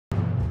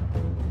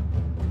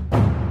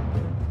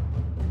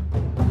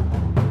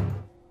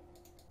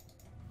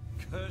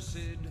Cursed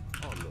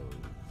hollow.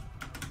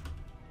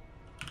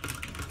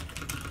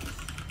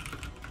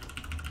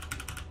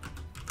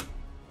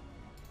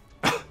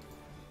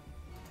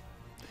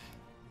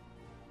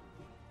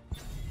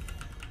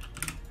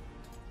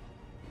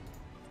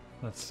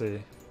 Let's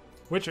see.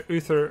 Which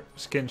Abathur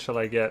skin shall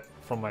I get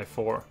from my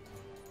 4?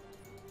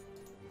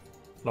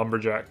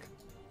 Lumberjack.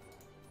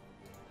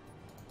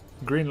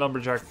 Green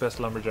Lumberjack, best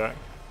Lumberjack.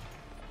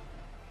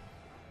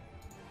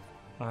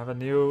 I have a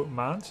new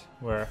mount?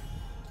 Where?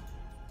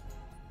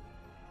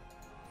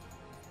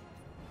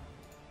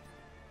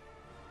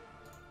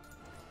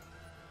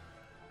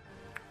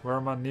 Where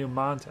am I new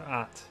mount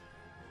at?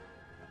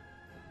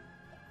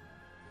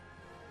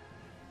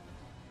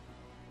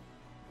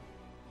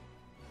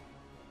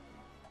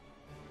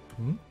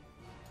 Hmm?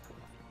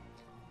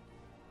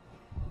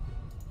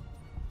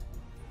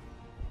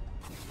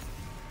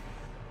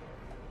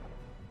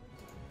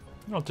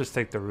 I'll just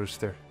take the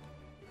rooster.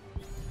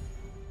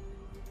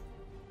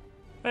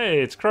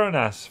 Hey, it's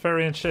Kronas,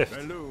 Fairy and Shift.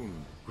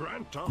 Balloon,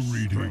 grant us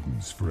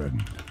Greetings,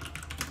 friend.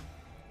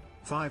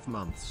 5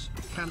 months.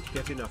 Can't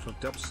get enough of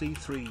Dub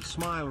C3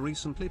 Smile.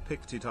 Recently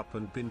picked it up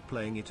and been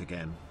playing it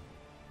again.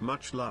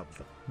 Much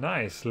love.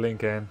 Nice,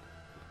 Lincoln.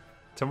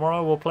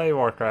 Tomorrow we'll play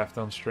Warcraft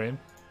on stream.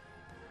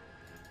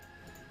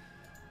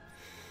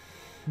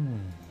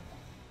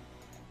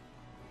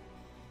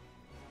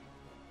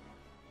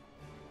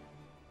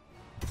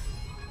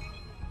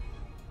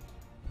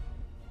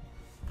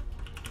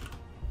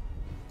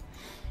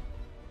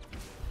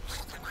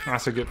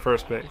 That's a good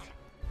first pick.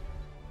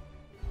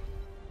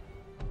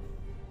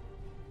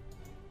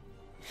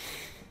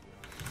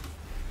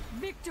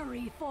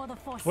 Victory for the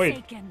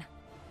Forsaken.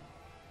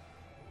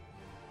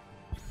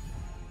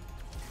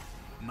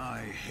 My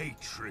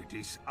hatred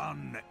is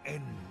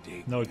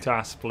unending. No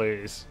task,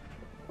 please.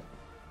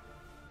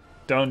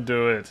 Don't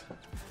do it.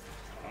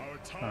 Our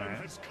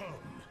time has come.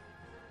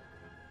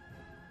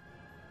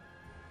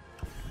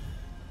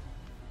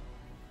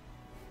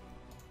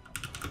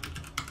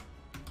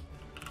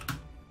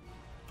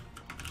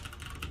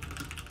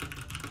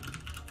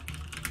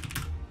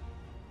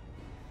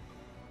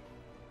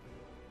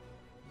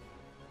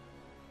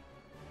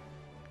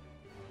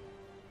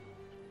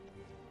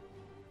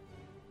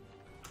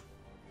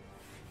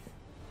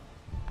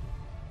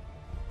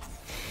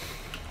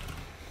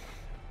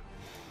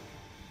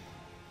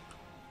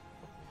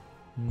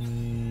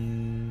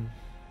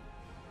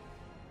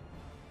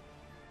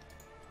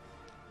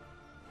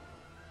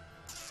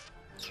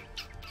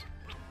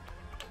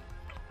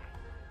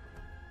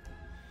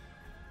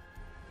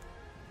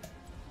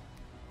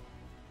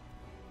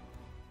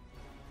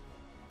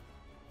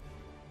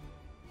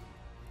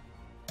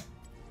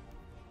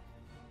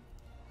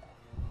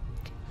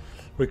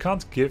 We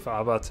can't give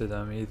Abba to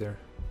them either.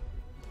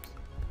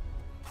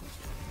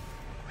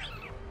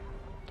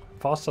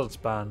 Fastod's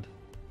banned.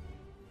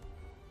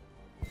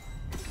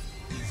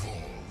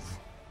 Evolve.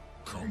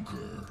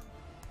 Conquer.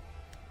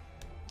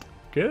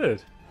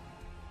 Good.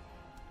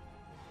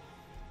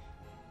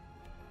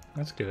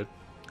 That's good.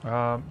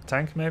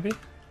 Tank maybe?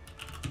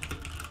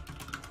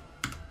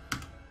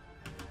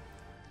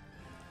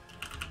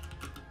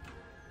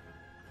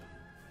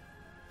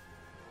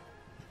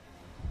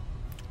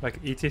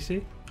 Like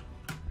ETC?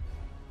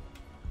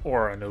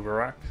 Or a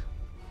Nubarak.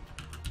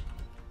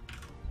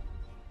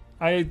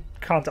 I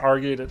can't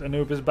argue that a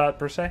noob is bad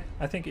per se.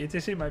 I think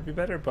ETC might be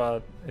better,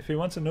 but if he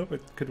wants a noob,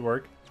 it could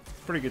work.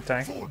 Pretty good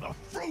tank. For the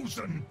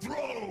frozen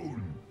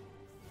throne!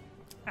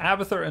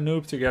 Abathur and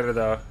noob together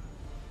though.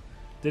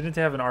 Didn't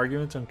they have an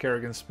argument on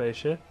Kerrigan's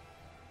spaceship?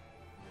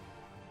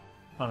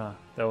 Oh no,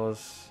 that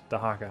was the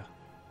Haka.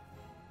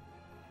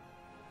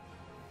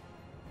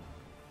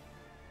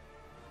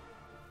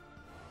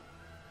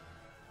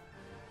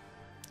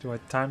 Do I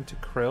time to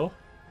Krill?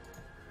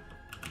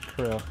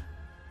 Krill.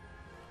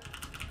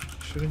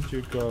 Shouldn't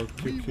you go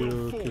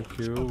QQ,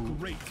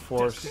 QQ,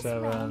 4,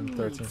 7,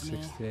 13,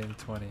 16,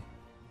 20.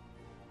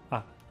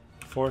 Ah,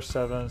 4,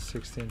 7,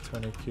 16,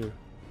 20 Q.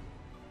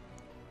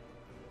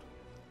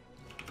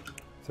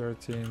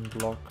 13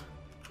 block,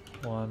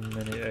 1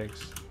 mini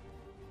eggs.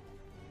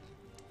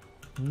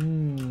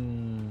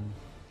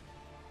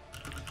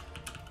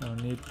 No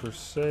need per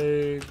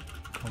se.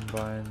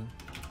 Combine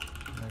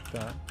like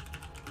that.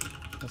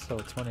 That's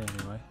level 20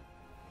 anyway.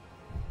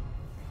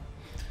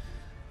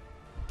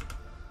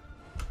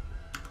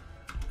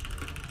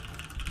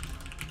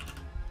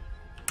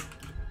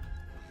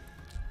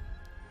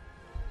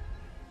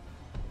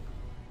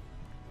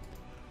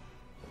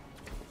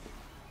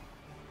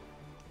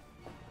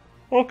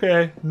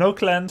 Okay, no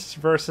cleanse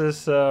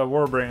versus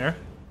Warbringer.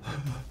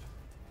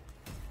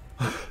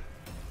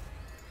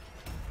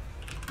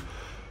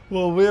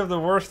 Well, we have the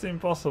worst team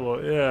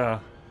possible, yeah.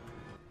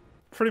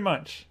 Pretty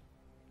much.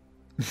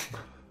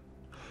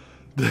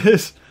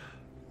 This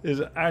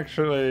is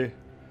actually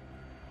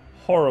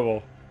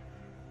horrible.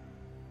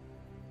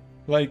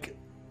 Like,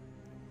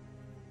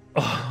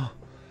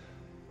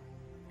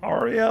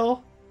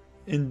 Ariel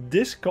in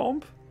this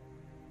comp?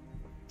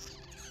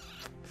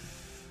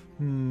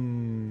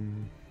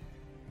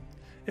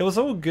 It was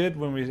all good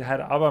when we had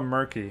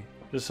Murky.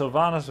 The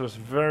Sylvanas was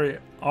very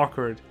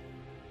awkward.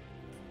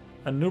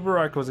 And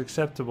Nubarak was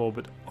acceptable,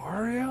 but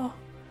Ariel?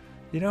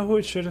 You know who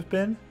it should have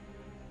been?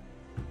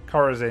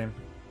 Kharazim.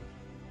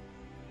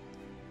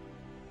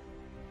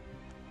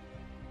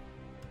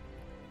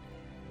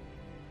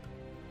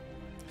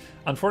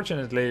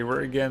 Unfortunately,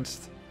 we're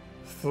against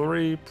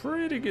 3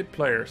 pretty good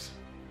players.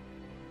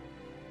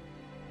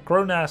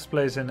 Kronas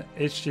plays in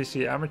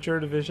HGC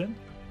Amateur Division.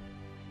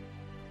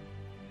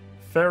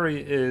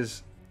 Ferry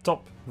is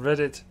top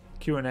Reddit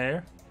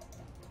Q&A,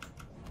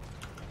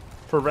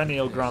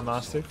 perennial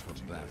Grandmaster.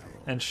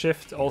 And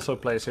Shift also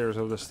plays Heroes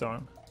of the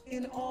Storm.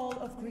 In all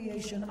of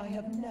creation, I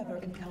have never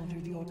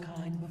encountered your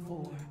kind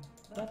before,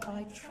 but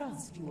I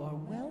trust you are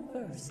well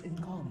versed in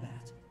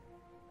combat.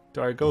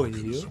 Do I go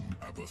heal? Some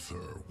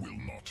Abathur will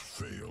not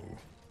fail.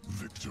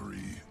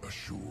 Victory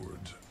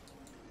assured.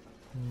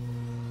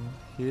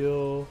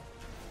 Heal.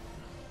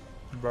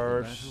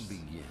 Burst. The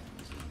battle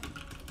begins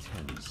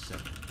in 10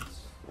 seconds.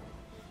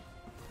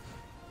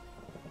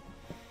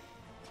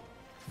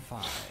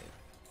 5,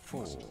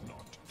 4,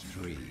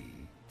 3,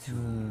 2,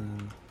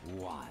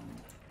 1.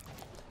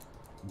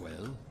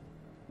 Well,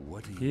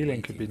 what are you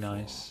Healing could be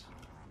nice.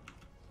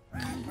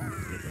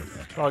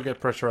 I'll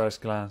get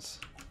pressurized glance.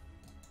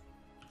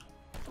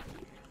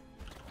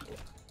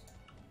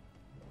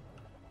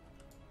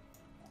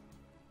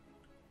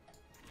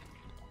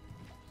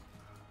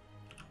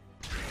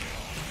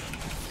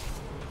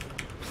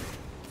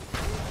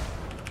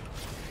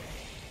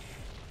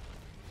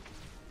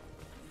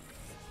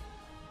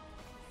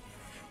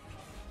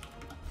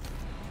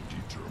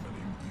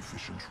 Determining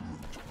efficient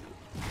route.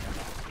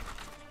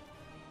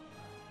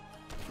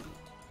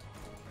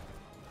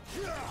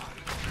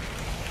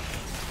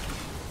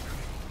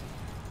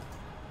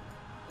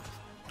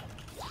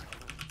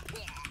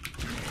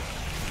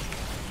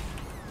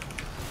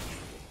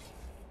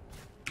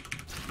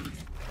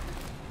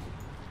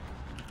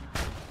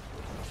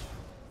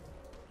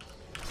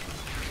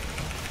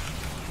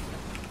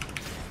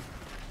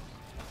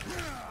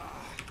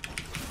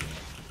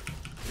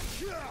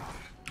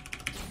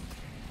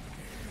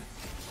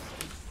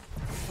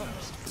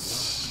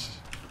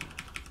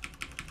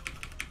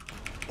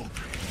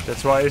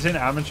 That's why he's in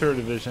Amateur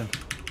Division.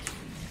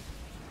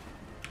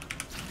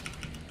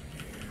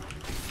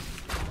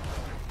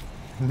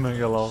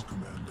 Mega lol.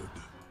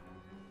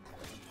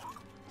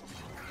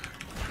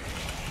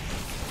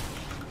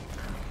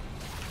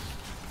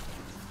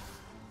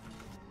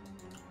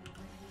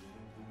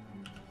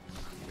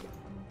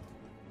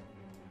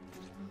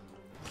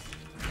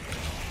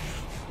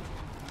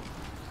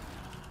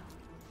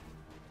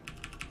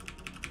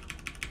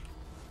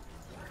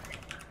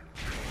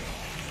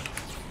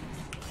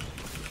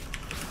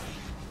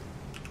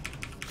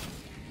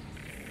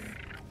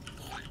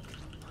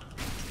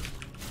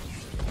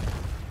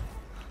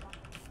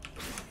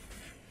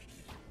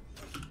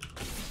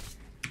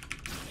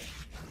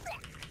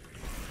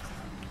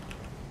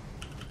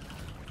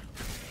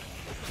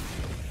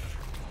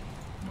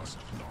 Must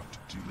not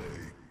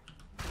delay.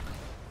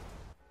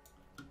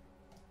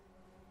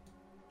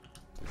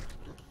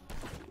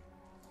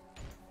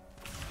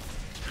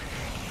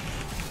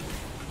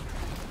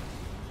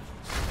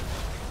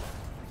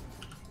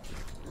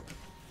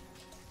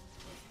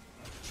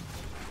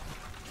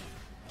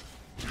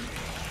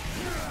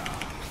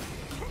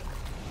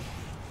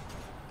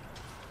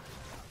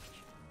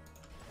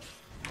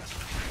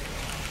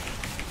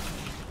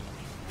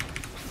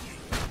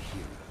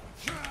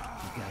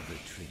 gather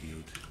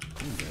tribute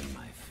and earn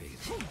my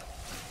favor?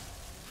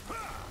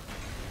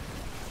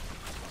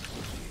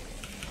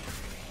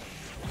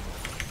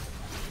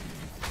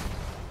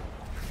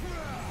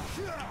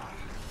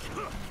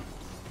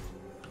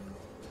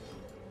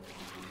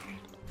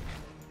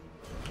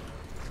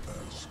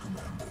 As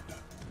commanded.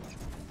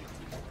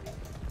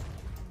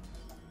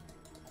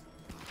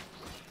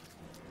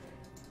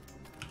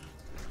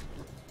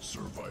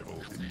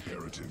 Survival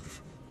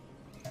imperative.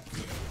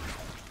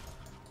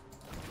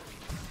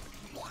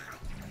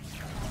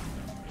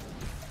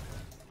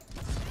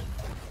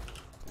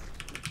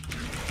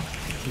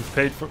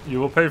 You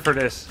will pay for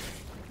this.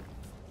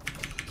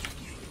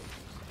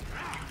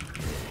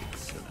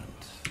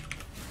 Excellent.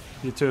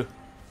 You too.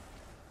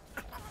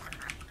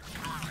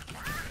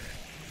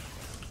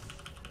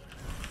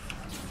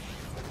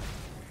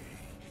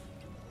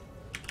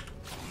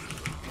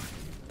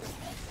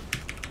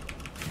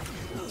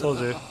 Told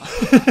you.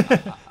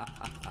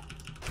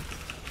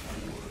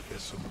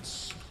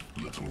 Essence,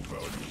 little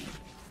value.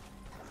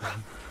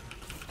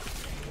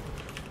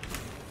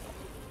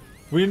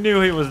 We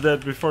knew he was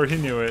dead before he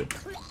knew it.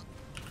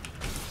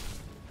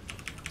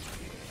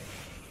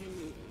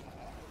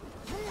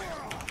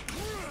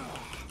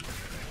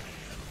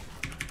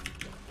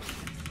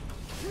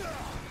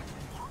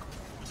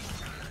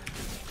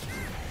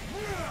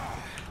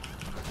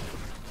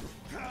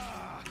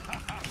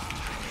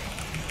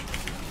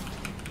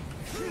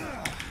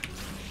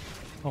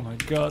 Oh my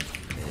god.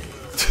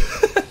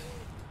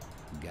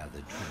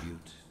 Gather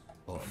tribute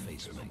or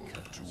face my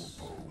curse.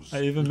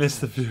 I even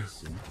missed a few.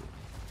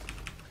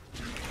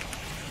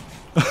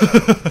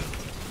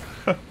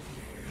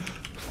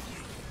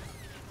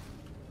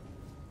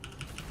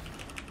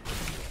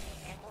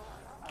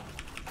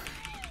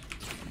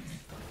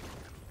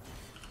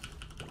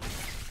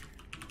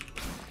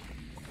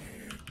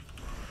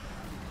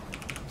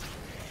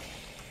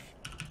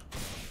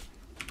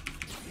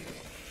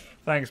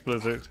 Thanks,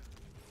 Blizzard.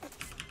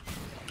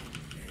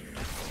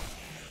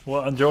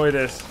 We'll enjoy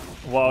this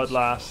while it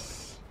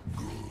lasts.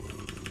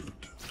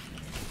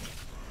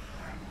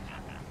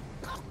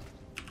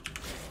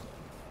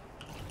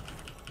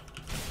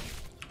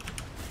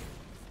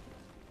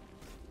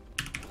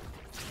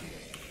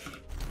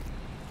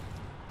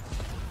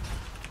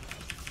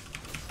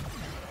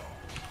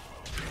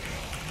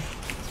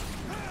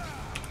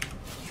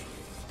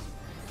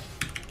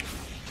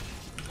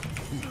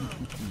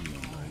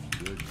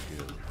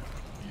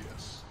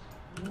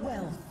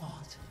 Well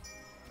fought.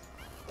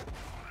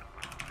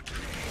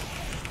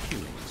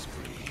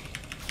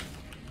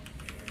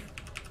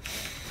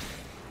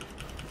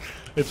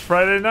 It's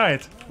Friday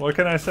night. What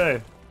can I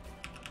say?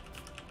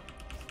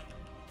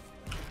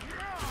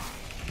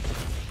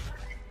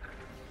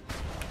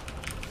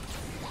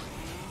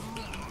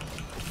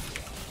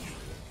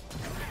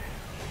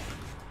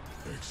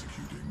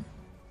 Executing.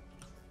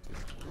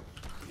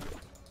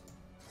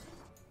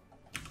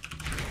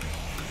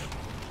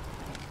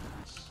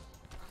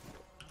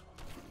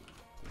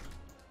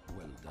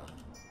 Well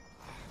done.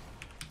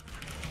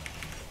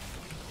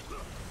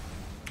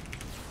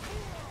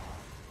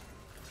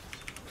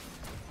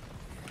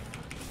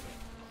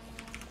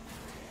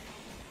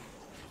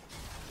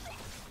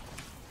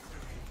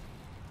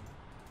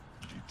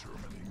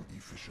 Determining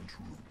efficient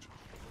route.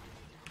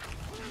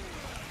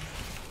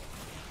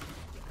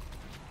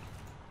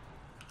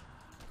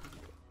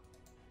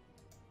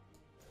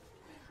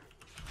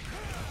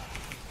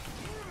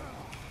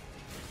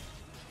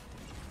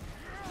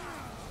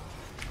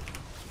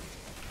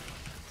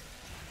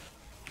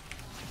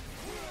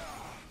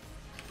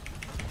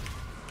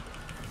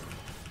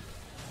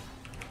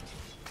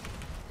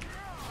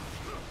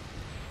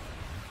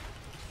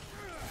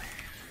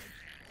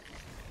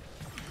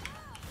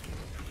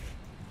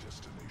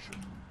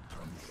 Destination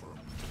confirmed.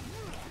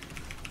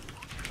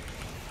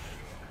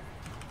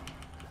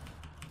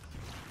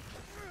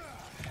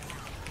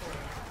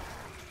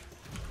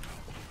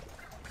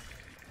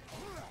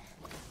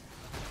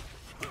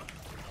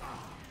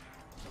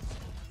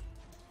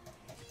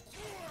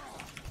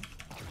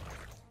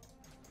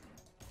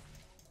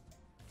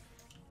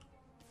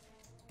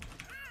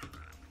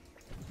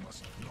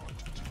 Must not.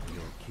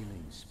 Your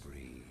killing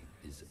spree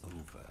is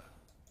over.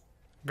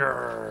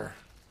 Grrr.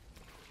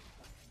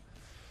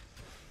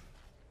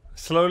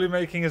 Slowly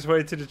making his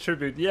way to the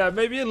tribute. Yeah,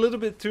 maybe a little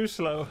bit too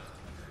slow.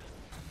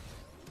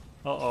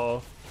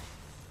 Uh-oh.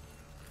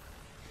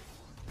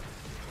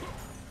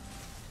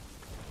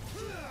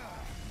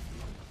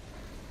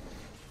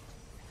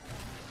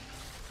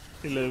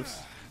 He lives.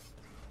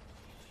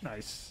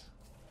 Nice.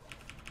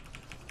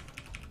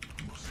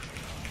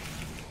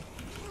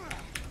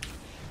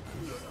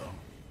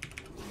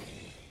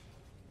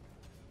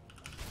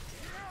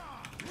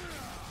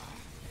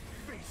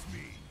 Face me.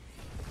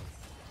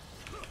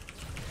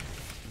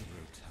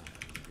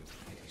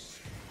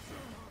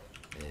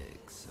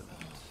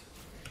 Excellent.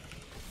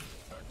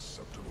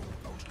 Acceptable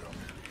outcome.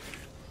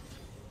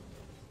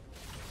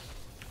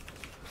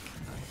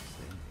 Nice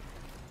thing.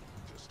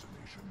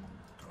 Destination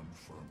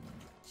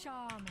confirmed.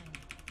 Charming.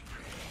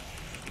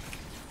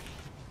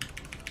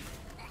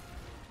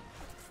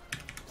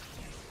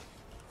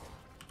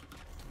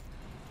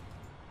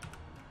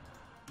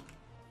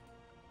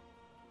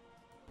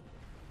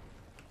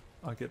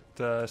 I'll get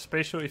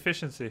spatial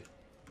efficiency.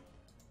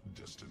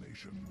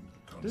 Destination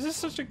confirmed. This is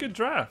such a good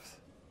draft.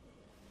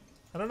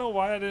 I don't know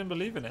why I didn't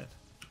believe in it.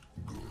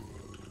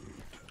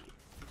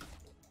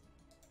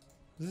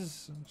 This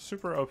is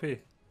super OP.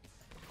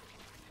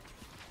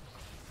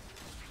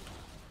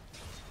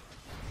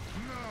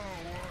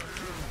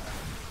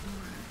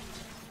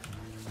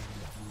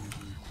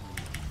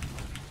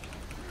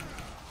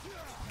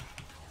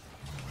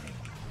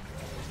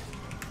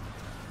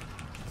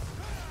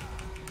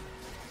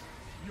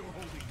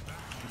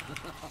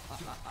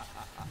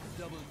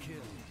 Double kill.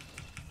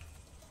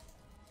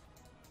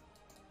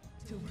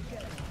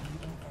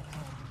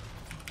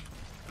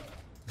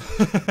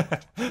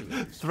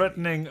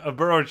 Threatening a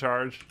burrow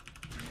charge.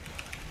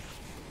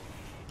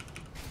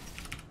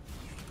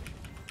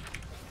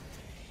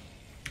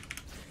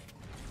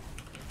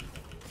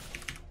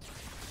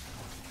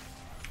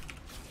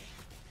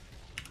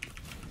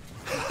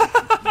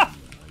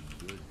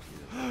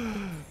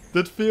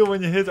 That feel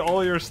when you hit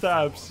all your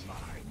stabs.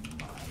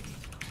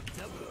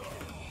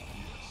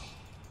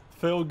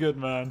 Feel good,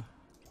 man.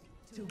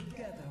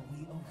 Together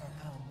we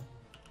overcome.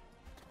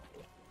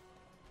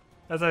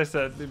 As I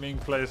said, the Ming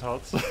plays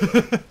HOTS.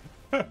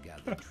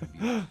 Gather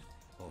tribute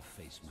or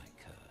face my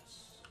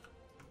curse.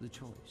 The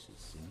choice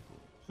is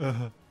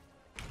simple.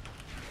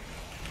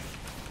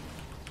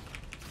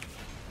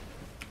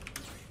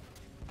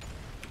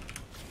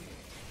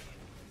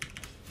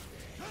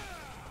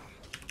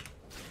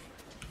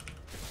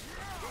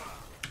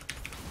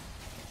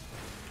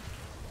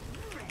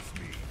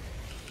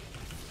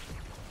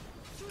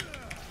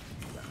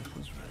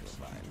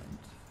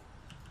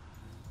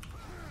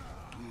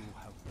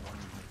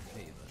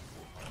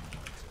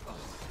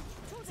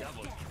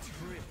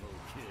 Triple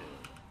kill.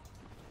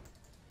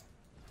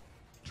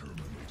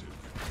 Terminated.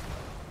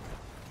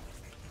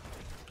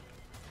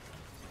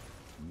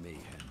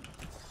 Mayhem.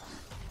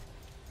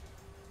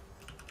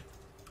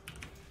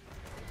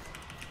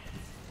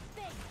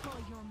 Beg for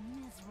your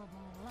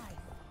miserable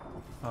life.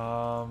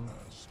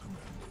 As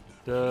commanded.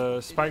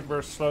 The spike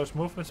burst slows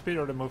movement speed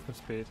or the movement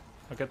speed?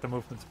 I'll get the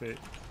movement speed.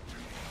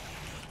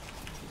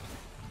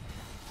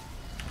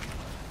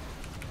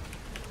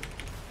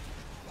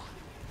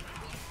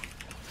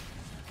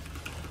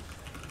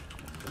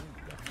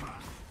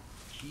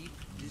 Keep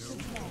this.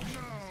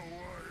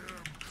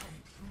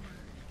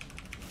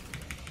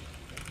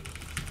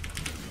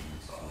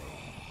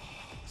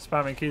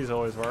 Spamming keys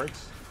always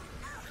works.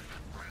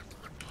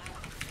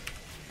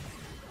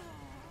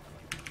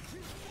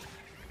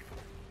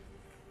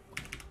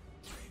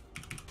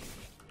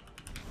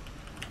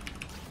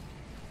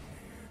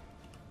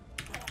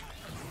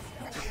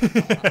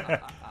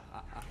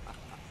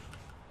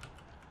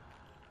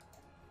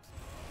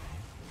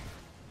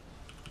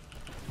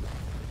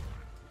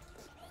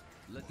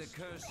 Let the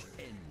curse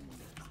end.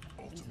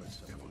 Ultimate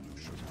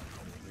evolution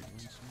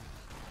complete.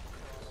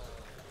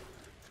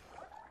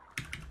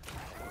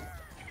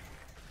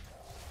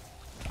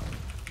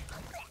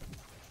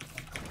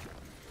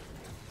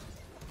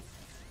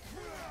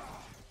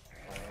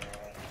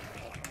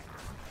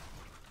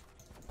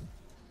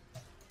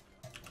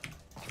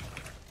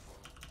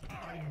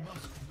 I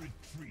must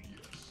retreat.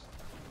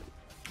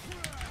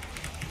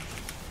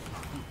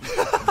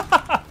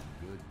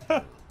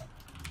 Good.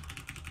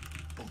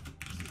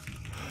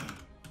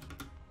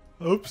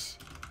 Oops.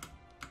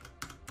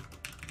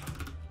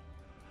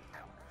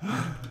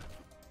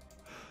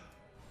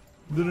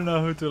 Didn't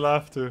know who to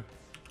laugh to.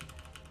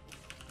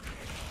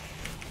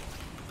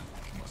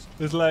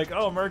 It's like,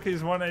 oh,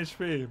 Murky's 1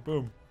 HP.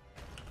 Boom.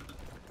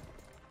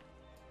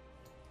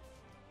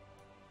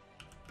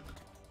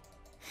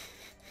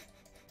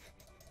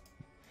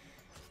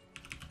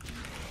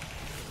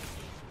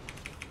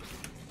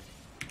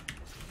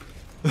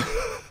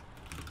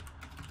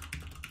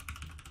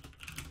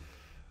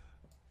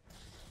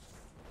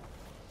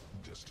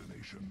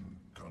 Destination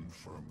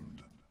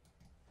confirmed.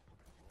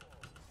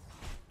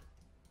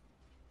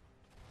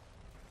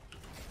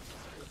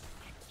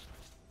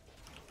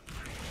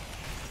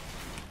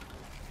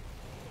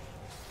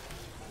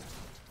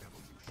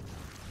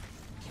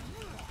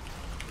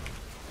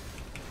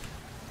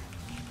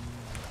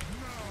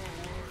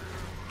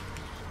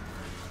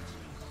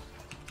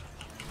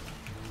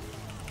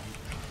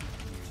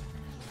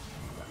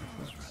 That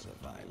was rather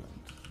violent.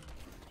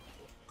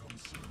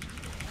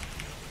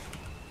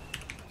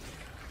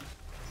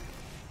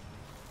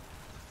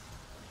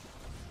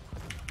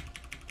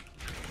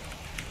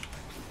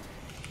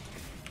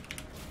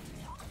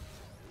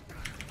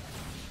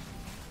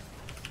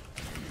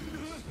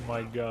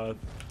 My god.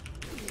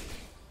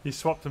 He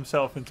swapped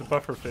himself into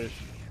pufferfish.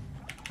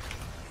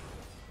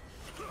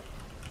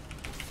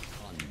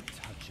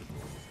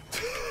 Untouchable.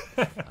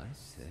 I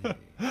say.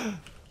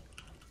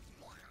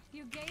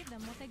 You gave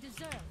them what they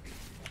deserved.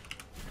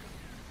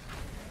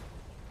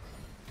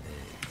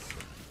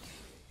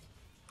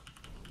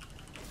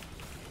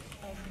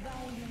 A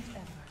valiant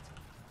effort.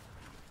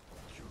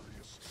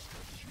 Curious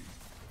strategy.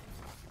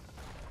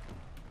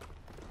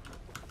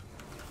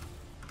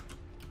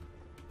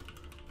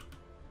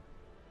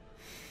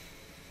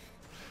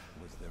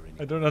 Was there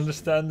any I don't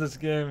understand this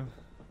game.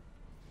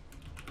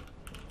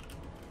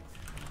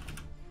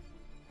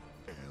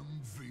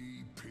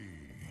 MVP.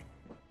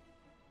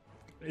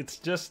 It's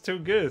just too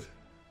good.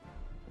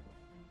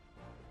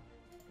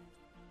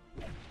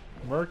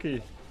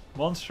 Murky.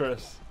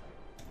 Monstrous.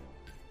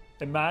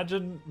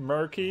 Imagine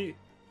Murky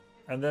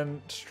and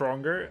then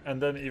stronger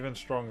and then even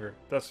stronger.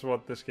 That's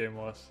what this game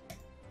was.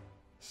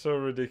 So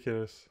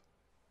ridiculous.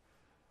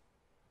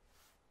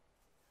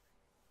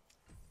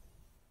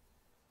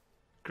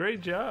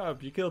 Great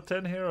job. You killed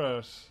 10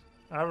 heroes.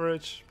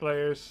 Average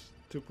players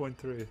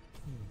 2.3.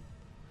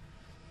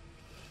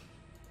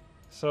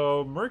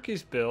 So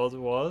Murky's build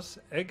was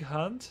Egg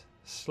Hunt,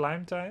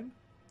 Slime Time,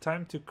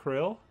 Time to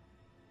Krill.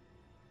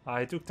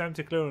 I took Time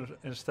to Krill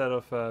instead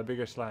of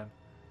Bigger Slime.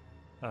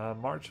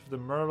 March of the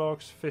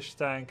Murlocs, Fish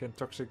Tank, and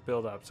Toxic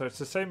Build Up. So it's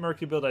the same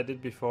Murky build I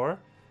did before,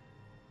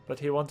 but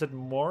he wanted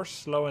more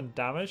slow and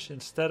damage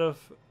instead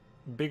of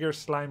bigger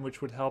slime,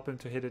 which would help him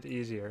to hit it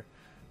easier.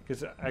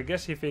 Because I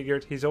guess he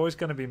figured he's always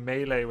going to be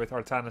melee with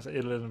Artanis,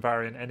 Idolin, and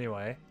Varian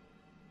anyway.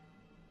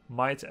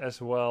 Might as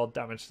well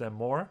damage them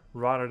more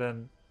rather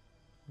than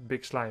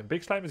Big Slime.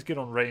 Big Slime is good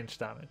on ranged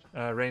damage,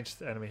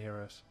 ranged enemy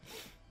heroes.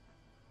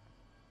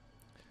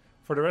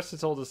 For the rest,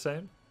 it's all the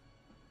same.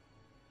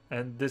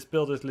 And this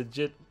build is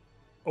legit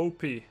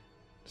OP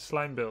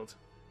slime build.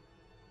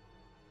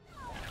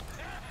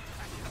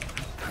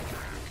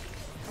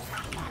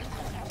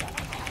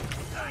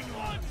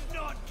 One's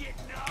not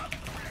getting up.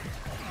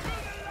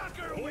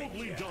 To the locker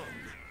with done.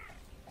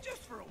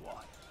 Just for a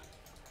while.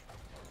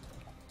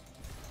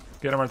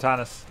 Get him,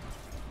 Artanis.